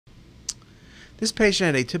This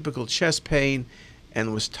patient had a typical chest pain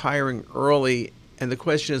and was tiring early, and the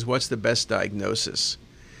question is, what's the best diagnosis?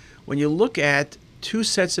 When you look at two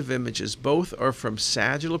sets of images, both are from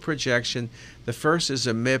sagittal projection. The first is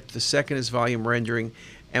a MIP, the second is volume rendering,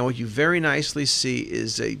 and what you very nicely see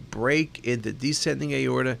is a break in the descending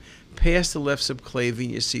aorta past the left subclavian.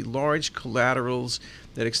 You see large collaterals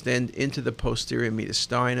that extend into the posterior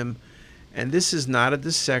mediastinum, and this is not a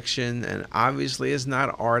dissection, and obviously is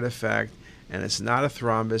not artifact, and it's not a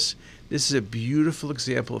thrombus. This is a beautiful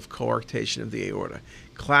example of coarctation of the aorta.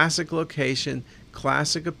 Classic location,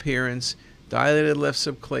 classic appearance, dilated left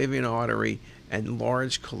subclavian artery, and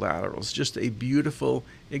large collaterals. Just a beautiful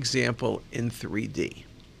example in 3D.